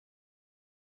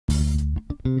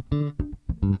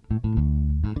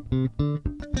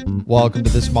Welcome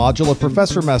to this module of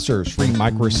Professor Messer's free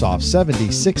Microsoft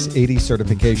 7680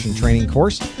 certification training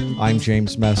course. I'm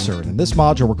James Messer, and in this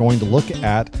module we're going to look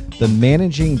at the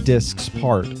managing disks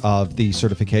part of the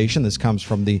certification. This comes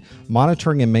from the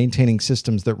monitoring and maintaining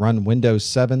systems that run Windows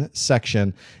 7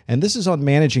 section, and this is on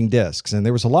managing disks. And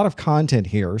there was a lot of content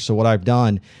here, so what I've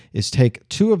done is take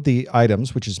two of the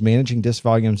items, which is managing disk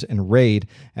volumes and RAID,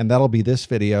 and that'll be this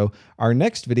video. Our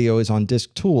next video is on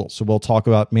disk tools, so we'll talk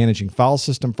about managing file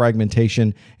system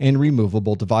fragmentation and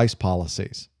removable device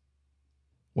policies.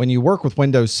 When you work with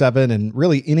Windows 7 and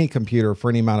really any computer for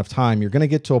any amount of time, you're going to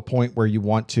get to a point where you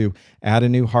want to add a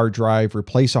new hard drive,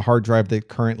 replace a hard drive that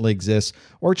currently exists,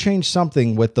 or change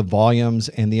something with the volumes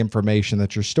and the information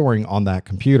that you're storing on that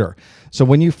computer. So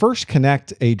when you first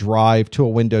connect a drive to a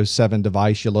Windows 7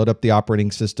 device, you load up the operating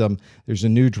system, there's a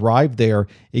new drive there.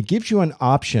 It gives you an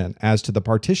option as to the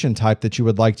partition type that you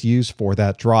would like to use for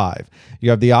that drive. You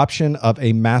have the option of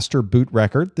a master boot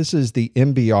record. This is the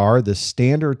MBR, the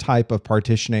standard type of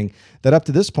partitioning that up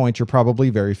to this point you're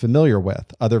probably very familiar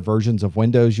with. Other versions of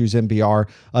Windows use MBR.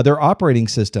 Other operating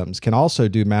systems can also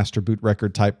do master boot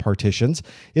record type partitions.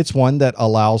 It's one that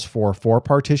allows for 4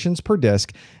 partitions per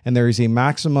disk, and there is a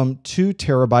maximum 2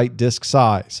 terabyte disk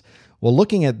size. Well,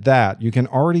 looking at that, you can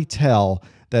already tell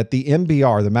that the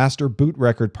MBR, the Master Boot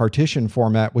Record partition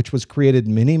format, which was created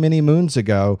many, many moons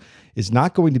ago, is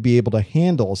not going to be able to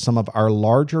handle some of our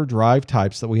larger drive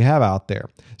types that we have out there.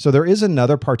 So there is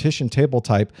another partition table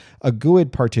type, a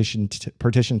GUID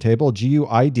partition table,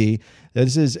 GUID.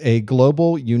 This is a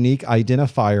global unique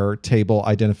identifier table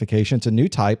identification. It's a new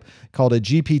type called a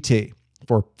GPT.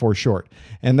 For short.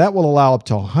 And that will allow up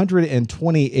to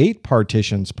 128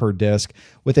 partitions per disk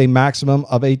with a maximum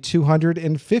of a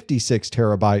 256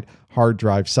 terabyte hard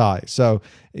drive size. So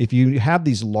if you have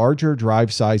these larger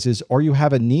drive sizes or you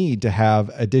have a need to have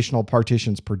additional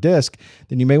partitions per disk,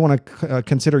 then you may want to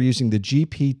consider using the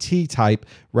GPT type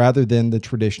rather than the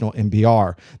traditional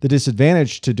MBR. The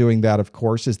disadvantage to doing that, of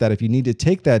course, is that if you need to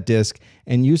take that disk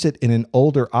and use it in an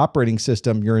older operating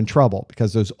system, you're in trouble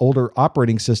because those older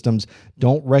operating systems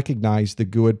don't recognize the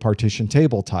GUID partition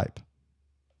table type.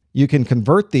 You can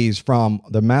convert these from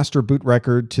the master boot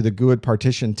record to the GUID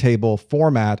partition table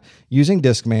format using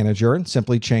Disk Manager and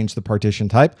simply change the partition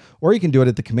type, or you can do it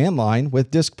at the command line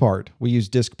with DiskPart. We use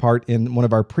DiskPart in one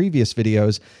of our previous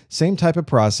videos. Same type of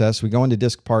process. We go into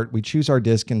DiskPart, we choose our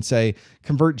disk and say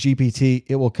convert GPT.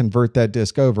 It will convert that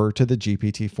disk over to the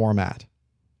GPT format.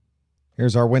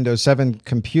 Here's our Windows 7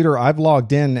 computer. I've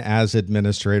logged in as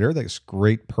administrator, this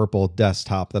great purple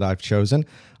desktop that I've chosen.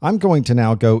 I'm going to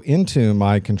now go into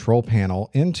my control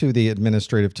panel, into the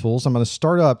administrative tools. I'm going to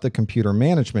start up the computer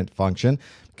management function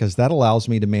because that allows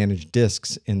me to manage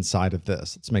disks inside of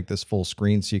this. Let's make this full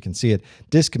screen so you can see it.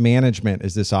 Disk management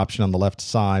is this option on the left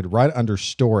side, right under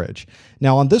storage.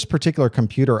 Now on this particular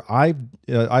computer,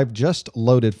 I've just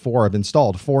loaded I've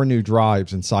installed 4 new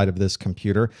drives inside of this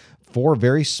computer. 4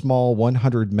 very small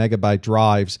 100 megabyte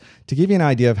drives to give you an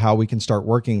idea of how we can start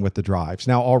working with the drives.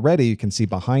 Now already you can see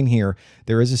behind here,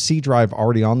 there is a C drive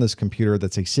already on this computer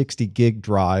that's a 60 gig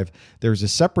drive. There's a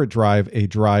separate drive, a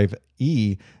drive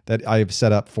E, that I have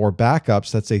set up for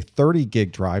backups. That's a 30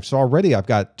 gig drive. So already I've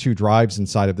got 2 drives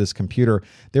inside of this computer.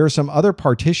 There are some other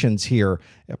partitions here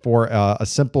for a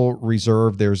simple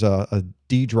reserve. There's a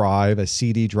D drive, a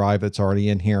CD drive that's already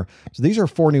in here. So these are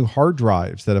 4 new hard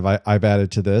drives that I've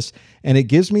added to this. And it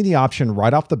gives me the option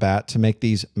right off the bat to make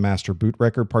these master boot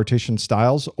record partition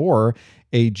styles or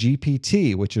a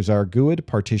GPT, which is our GUID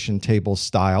partition table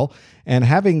style. And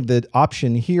having the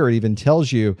option here, it even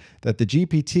tells you that the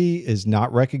GPT is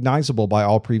not recognizable by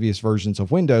all previous versions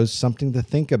of Windows, something to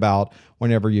think about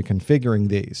whenever you're configuring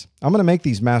these. I'm going to make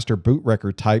these master boot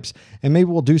record types, and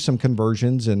maybe we'll do some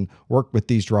conversions and work with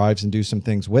these drives and do some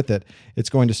things with it. It's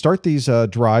going to start these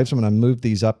drives. I'm going to move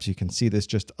these up so you can see this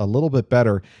just a little bit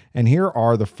better. And here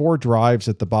are the 4 drives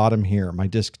at the bottom here, my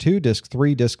disk 2, disk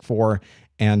 3, disk 4,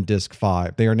 and disk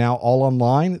 5. They are now all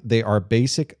online. They are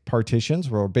basic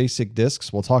partitions or basic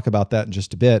disks. We'll talk about that in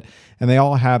just a bit. And they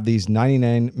all have these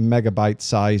 99 megabyte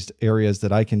sized areas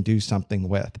that I can do something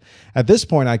with. At this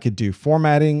point, I could do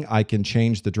formatting. I can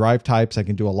change the drive types. I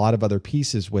can do a lot of other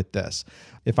pieces with this.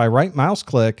 If I right mouse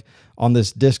click on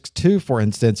this disk 2, for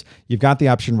instance, you've got the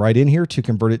option right in here to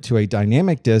convert it to a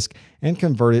dynamic disk and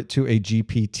convert it to a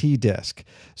GPT disk.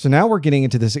 So now we're getting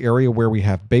into this area where we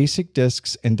have basic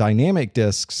disks and dynamic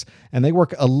disks, and they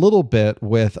work a little bit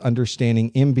with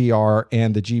understanding MBR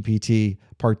and the GPT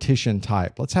partition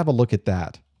type. Let's have a look at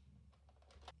that.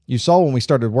 You saw when we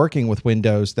started working with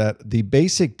Windows that the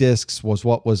basic disks was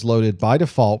what was loaded by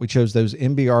default. We chose those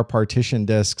MBR partition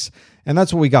disks, and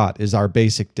that's what we got is our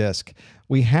basic disk.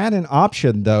 We had an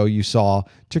option, though, you saw,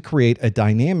 to create a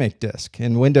dynamic disk.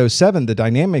 In Windows 7, the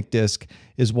dynamic disk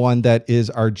is one that is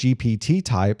our GPT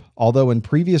type, although in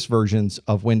previous versions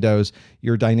of Windows,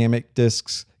 your dynamic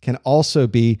disks can also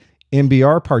be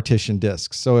MBR partition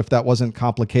disks. So if that wasn't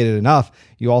complicated enough,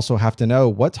 you also have to know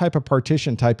what type of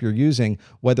partition type you're using,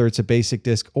 whether it's a basic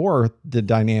disk or the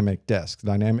dynamic disk. The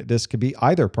dynamic disk could be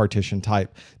either partition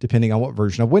type, depending on what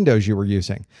version of Windows you were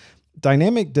using.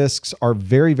 Dynamic disks are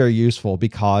very, very useful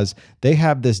because they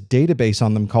have this database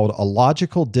on them called a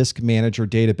logical disk manager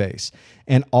database.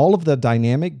 And all of the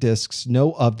dynamic disks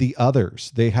know of the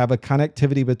others. They have a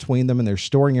connectivity between them and they're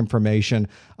storing information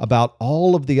about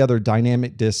all of the other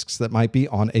dynamic disks that might be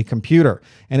on a computer.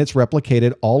 And it's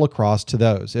replicated all across to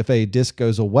those. If a disk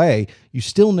goes away, you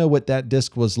still know what that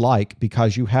disk was like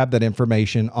because you have that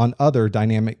information on other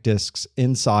dynamic disks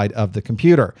inside of the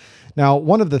computer. Now,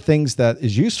 one of the things that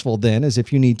is useful then is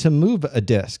if you need to move a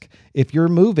disk. If you're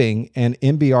moving an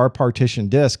MBR partition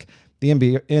disk,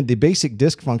 the basic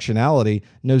disk functionality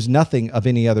knows nothing of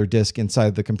any other disk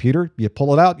inside the computer. You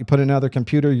pull it out, you put it in another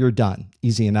computer, you're done.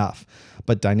 Easy enough.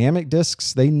 But dynamic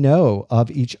disks, they know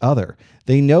of each other.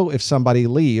 They know if somebody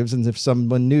leaves and if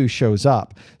someone new shows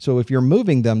up. So if you're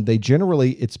moving them,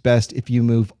 it's best if you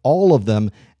move all of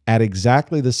them at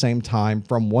exactly the same time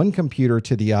from one computer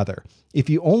to the other. If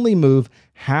you only move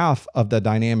half of the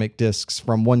dynamic disks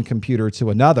from one computer to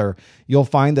another, you'll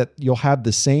find that you'll have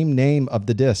the same name of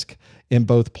the disk in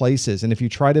both places. And if you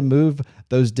try to move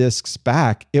those disks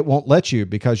back, it won't let you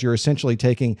because you're essentially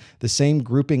taking the same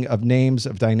grouping of names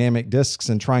of dynamic disks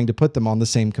and trying to put them on the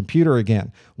same computer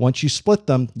again. Once you split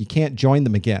them, you can't join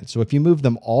them again. So if you move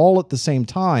them all at the same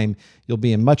time, you'll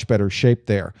be in much better shape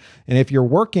there. And if you're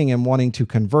working and wanting to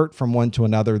convert from one to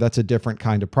another, that's a different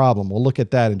kind of problem. We'll look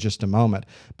at that in just a moment.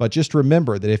 But just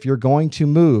remember that if you're going to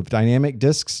move dynamic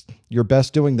disks, you're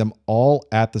best doing them all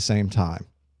at the same time.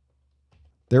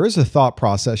 There is a thought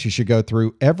process you should go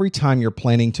through every time you're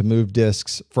planning to move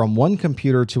disks from one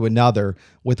computer to another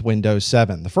with Windows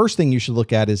 7. The first thing you should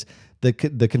look at is the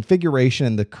configuration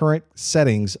and the current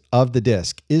settings of the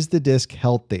disk. Is the disk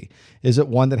healthy? Is it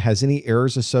one that has any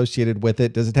errors associated with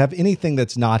it? Does it have anything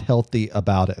that's not healthy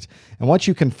about it? And once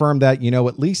you confirm that, you know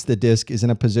at least the disk is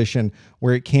in a position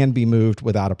where it can be moved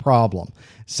without a problem.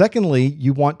 Secondly,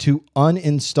 you want to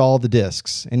uninstall the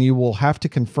disks, and you will have to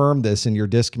confirm this in your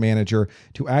disk manager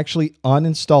to actually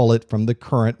uninstall it from the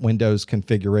current Windows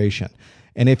configuration.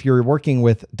 And if you're working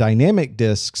with dynamic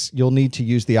disks, you'll need to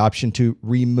use the option to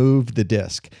remove the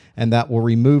disk, and that will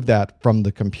remove that from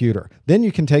the computer. Then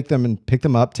you can take them and pick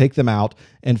them up, take them out,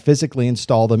 and physically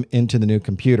install them into the new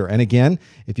computer. And again,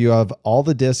 if you have all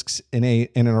the disks in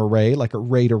an array, like a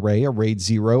RAID array, a RAID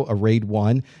 0, a RAID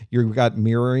 1, you've got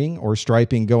mirroring or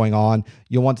striping going on,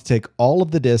 you'll want to take all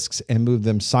of the disks and move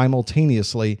them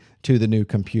simultaneously to the new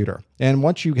computer. And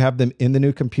once you have them in the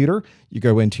new computer, you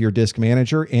go into your disk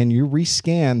manager and you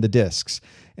rescan the disks.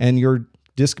 And your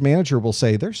disk manager will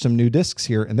say, there's some new disks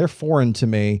here and they're foreign to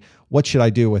me. What should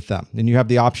I do with them? And you have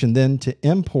the option then to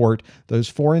import those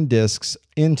foreign disks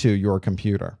into your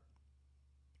computer.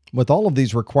 With all of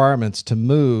these requirements to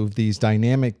move these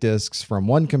dynamic disks from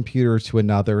one computer to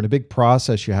another, and a big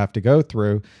process you have to go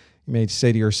through, you may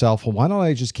say to yourself, well, why don't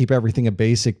I just keep everything a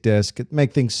basic disk? It'd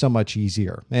make things so much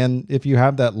easier. And if you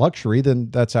have that luxury, then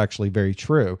that's actually very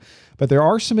true. But there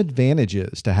are some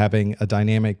advantages to having a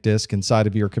dynamic disk inside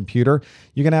of your computer.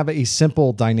 You can have a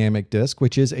simple dynamic disk,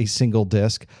 which is a single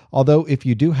disk. Although if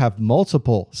you do have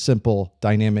multiple simple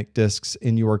dynamic disks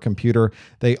in your computer,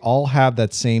 they all have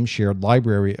that same shared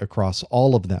library across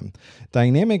all of them.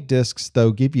 Dynamic disks,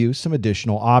 though, give you some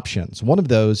additional options. One of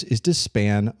those is to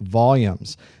span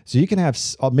volumes. So you can have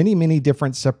many, many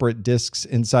different separate disks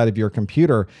inside of your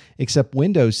computer, except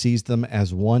Windows sees them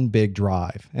as one big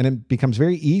drive. And it becomes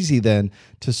very easy then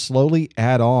to slowly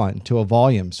add on to a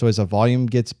volume. So as a volume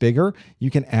gets bigger, you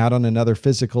can add on another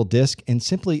physical disk and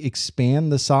simply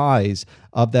expand the size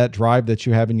of that drive that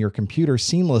you have in your computer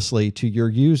seamlessly to your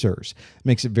users. It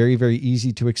makes it very, very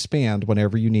easy to expand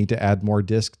whenever you need to add more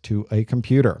disk to a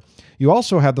computer. You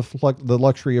also have the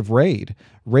luxury of RAID.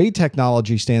 RAID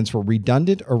technology stands for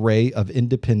Redundant Array of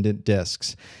Independent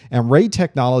Disks. And RAID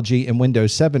technology in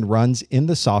Windows 7 runs in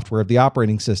the software of the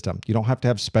operating system. You don't have to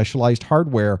have specialized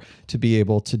hardware to be able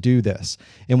able to do this.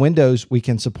 In Windows, we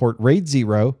can support RAID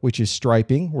 0, which is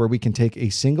striping, where we can take a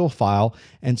single file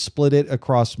and split it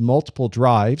across multiple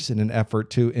drives in an effort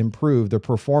to improve the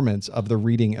performance of the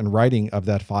reading and writing of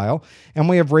that file. And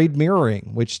we have RAID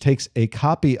mirroring, which takes a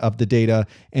copy of the data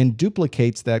and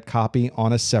duplicates that copy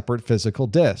on a separate physical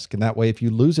disk. And that way, if you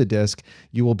lose a disk,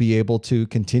 you will be able to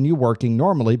continue working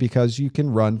normally because you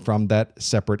can run from that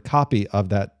separate copy of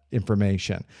that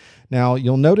information. Now,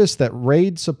 you'll notice that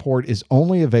RAID support is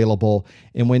only available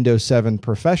in Windows 7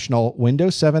 Professional,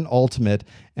 Windows 7 Ultimate,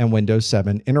 and Windows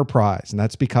 7 Enterprise. And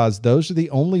that's because those are the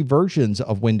only versions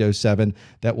of Windows 7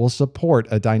 that will support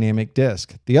a dynamic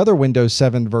disk. The other Windows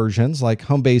 7 versions, like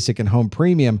Home Basic and Home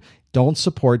Premium, don't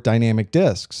support dynamic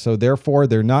disks. So therefore,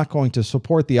 they're not going to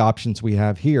support the options we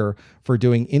have here for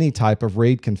doing any type of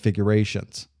RAID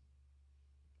configurations.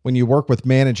 When you work with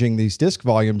managing these disk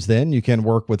volumes, then you can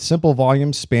work with simple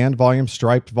volumes, spanned volumes,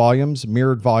 striped volumes,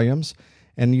 mirrored volumes,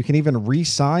 and you can even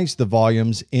resize the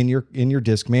volumes in your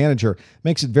disk manager.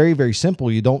 Makes it very, very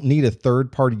simple. You don't need a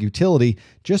third-party utility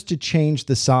just to change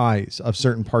the size of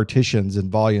certain partitions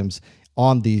and volumes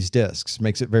on these disks.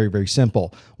 Makes it very, very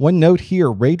simple. One note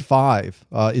here, RAID 5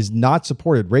 is not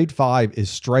supported. RAID 5 is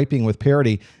striping with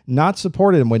parity, not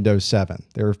supported in Windows 7.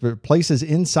 There are places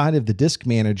inside of the disk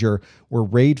manager where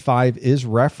RAID 5 is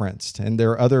referenced, and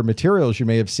there are other materials you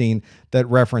may have seen that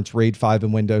reference RAID 5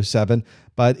 in Windows 7,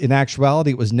 but in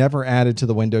actuality, it was never added to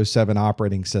the Windows 7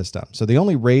 operating system. So the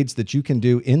only RAIDs that you can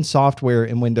do in software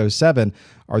in Windows 7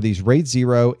 are these RAID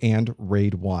 0 and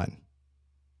RAID 1.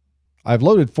 I've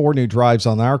loaded 4 new drives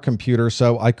on our computer,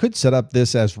 so I could set up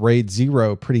this as RAID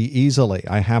 0 pretty easily.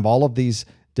 I have all of these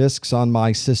disks on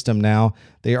my system now.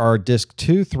 They are disk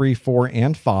 2, 3, 4,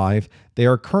 and 5. They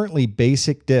are currently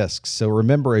basic disks. So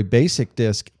remember, a basic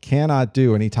disk cannot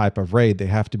do any type of RAID. They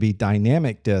have to be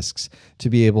dynamic disks to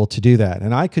be able to do that.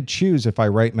 And I could choose, if I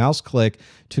right mouse click,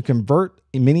 to convert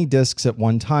many disks at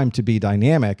one time to be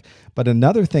dynamic. But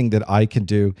another thing that I can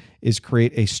do is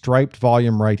create a striped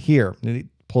volume right here. It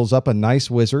pulls up a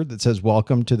nice wizard that says,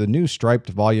 "Welcome to the new striped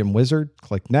volume wizard."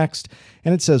 Click next,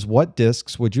 and it says, "What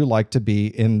disks would you like to be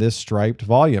in this striped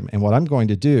volume?" And what I'm going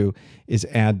to do is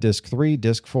add disk 3,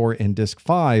 disk 4, and disk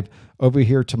 5 over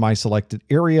here to my selected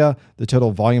area. The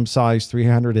total volume size,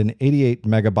 388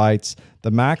 megabytes.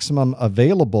 The maximum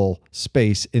available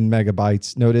space in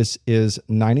megabytes, notice, is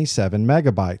 97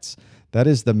 megabytes. That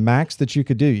is the max that you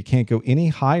could do. You can't go any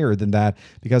higher than that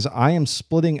because I am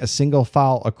splitting a single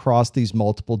file across these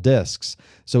multiple disks.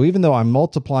 So even though I'm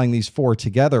multiplying these 4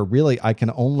 together, really I can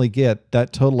only get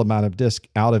that total amount of disk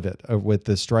out of it with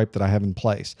the stripe that I have in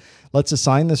place. Let's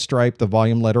assign the stripe the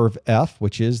volume letter of F,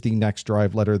 which is the next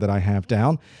drive letter that I have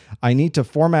down. I need to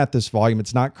format this volume.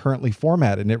 It's not currently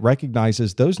formatted, and it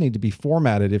recognizes those need to be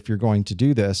formatted if you're going to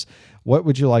do this. What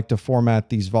would you like to format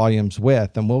these volumes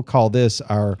with? And we'll call this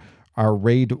our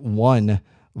RAID 1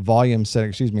 volume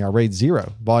setting, our RAID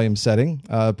 0 volume setting.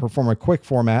 Perform a quick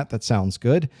format. That sounds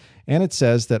good. And it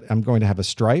says that I'm going to have a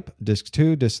stripe, disk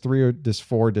 2, disk 3, disk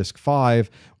 4, disk 5.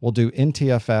 We'll do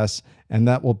NTFS, and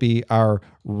that will be our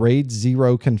RAID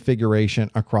 0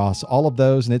 configuration across all of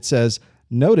those. And it says,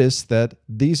 notice that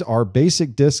these are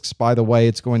basic disks, by the way.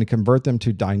 It's going to convert them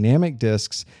to dynamic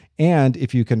disks. And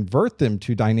if you convert them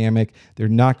to dynamic, they're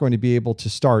not going to be able to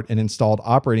start an installed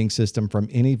operating system from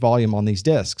any volume on these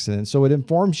disks. And so it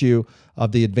informs you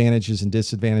of the advantages and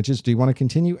disadvantages. Do you want to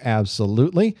continue?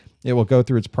 Absolutely. It will go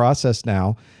through its process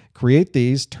now, create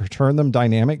these, turn them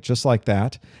dynamic just like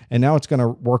that. And now it's going to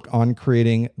work on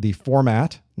creating the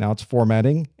format. Now it's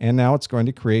formatting, and now it's going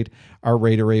to create our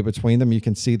RAID array between them. You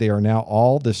can see they are now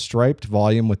all this striped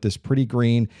volume with this pretty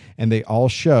green, and they all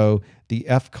show the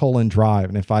F colon drive.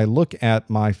 And if I look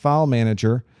at my file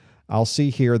manager, I'll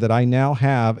see here that I now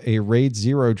have a RAID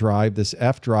 0 drive, this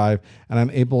F drive, and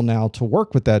I'm able now to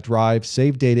work with that drive,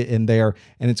 save data in there,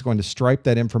 and it's going to stripe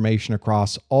that information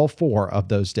across all 4 of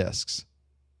those disks.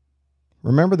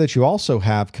 Remember that you also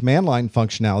have command line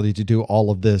functionality to do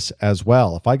all of this as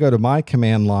well. If I go to my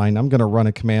command line, I'm going to run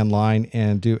a command line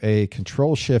and do a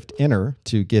Control-Shift-Enter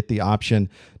to get the option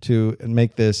to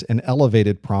make this an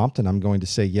elevated prompt, and I'm going to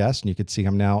say yes, and you can see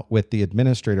I'm now with the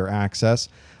administrator access.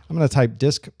 I'm going to type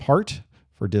disk part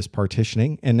for disk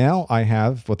partitioning, and now I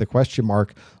have, with a question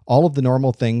mark, all of the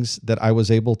normal things that I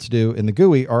was able to do in the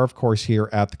GUI are, of course, here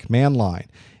at the command line.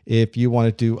 If you want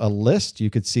to do a list, you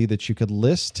could see that you could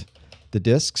list the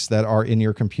disks that are in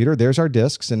your computer. There's our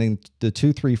disks, and in the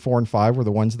 2, 3, 4, and 5 were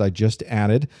the ones that I just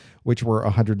added, which were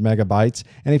 100 megabytes.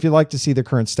 And if you'd like to see the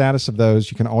current status of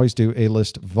those, you can always do a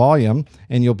list volume,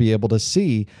 and you'll be able to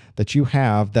see that you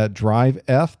have that drive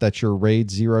F, that's your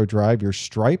RAID 0 drive, your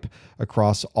stripe.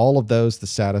 Across all of those, the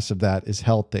status of that is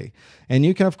healthy. And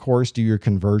you can, of course, do your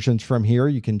conversions from here.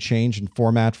 You can change and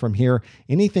format from here.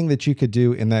 Anything that you could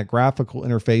do in that graphical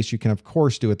interface, you can, of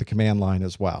course, do at the command line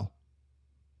as well.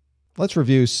 Let's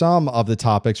review some of the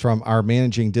topics from our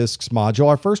Managing Disks module.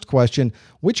 Our first question,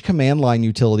 which command line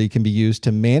utility can be used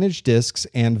to manage disks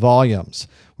and volumes?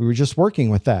 We were just working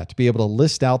with that to be able to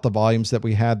list out the volumes that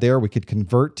we had there. We could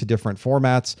convert to different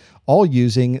formats, all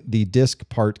using the disk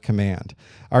part command.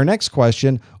 Our next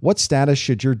question, what status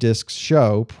should your disks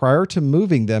show prior to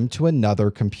moving them to another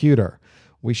computer?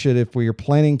 We should, if we are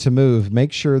planning to move,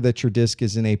 make sure that your disk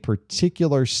is in a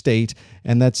particular state,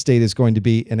 and that state is going to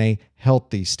be in a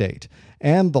healthy state.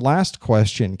 And the last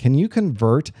question, can you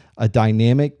convert a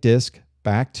dynamic disk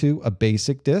back to a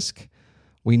basic disk?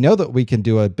 We know that we can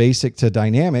do a basic to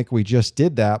dynamic. We just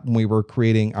did that when we were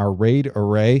creating our RAID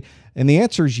array. And the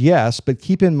answer is yes, but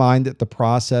keep in mind that the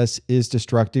process is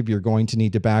destructive. You're going to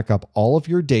need to back up all of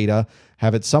your data,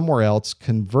 have it somewhere else,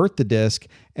 convert the disk,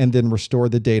 and then restore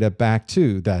the data back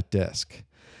to that disk.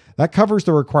 That covers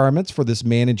the requirements for this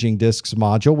Managing Disks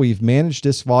module. We've managed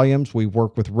disk volumes, we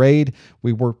work with RAID,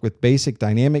 we work with basic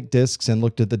dynamic disks and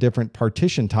looked at the different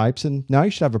partition types, and now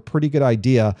you should have a pretty good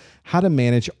idea how to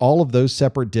manage all of those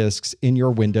separate disks in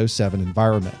your Windows 7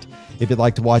 environment. If you'd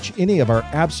like to watch any of our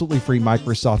absolutely free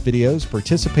Microsoft videos,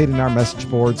 participate in our message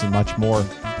boards, and much more,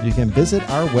 you can visit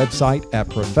our website at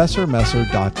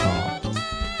ProfessorMesser.com.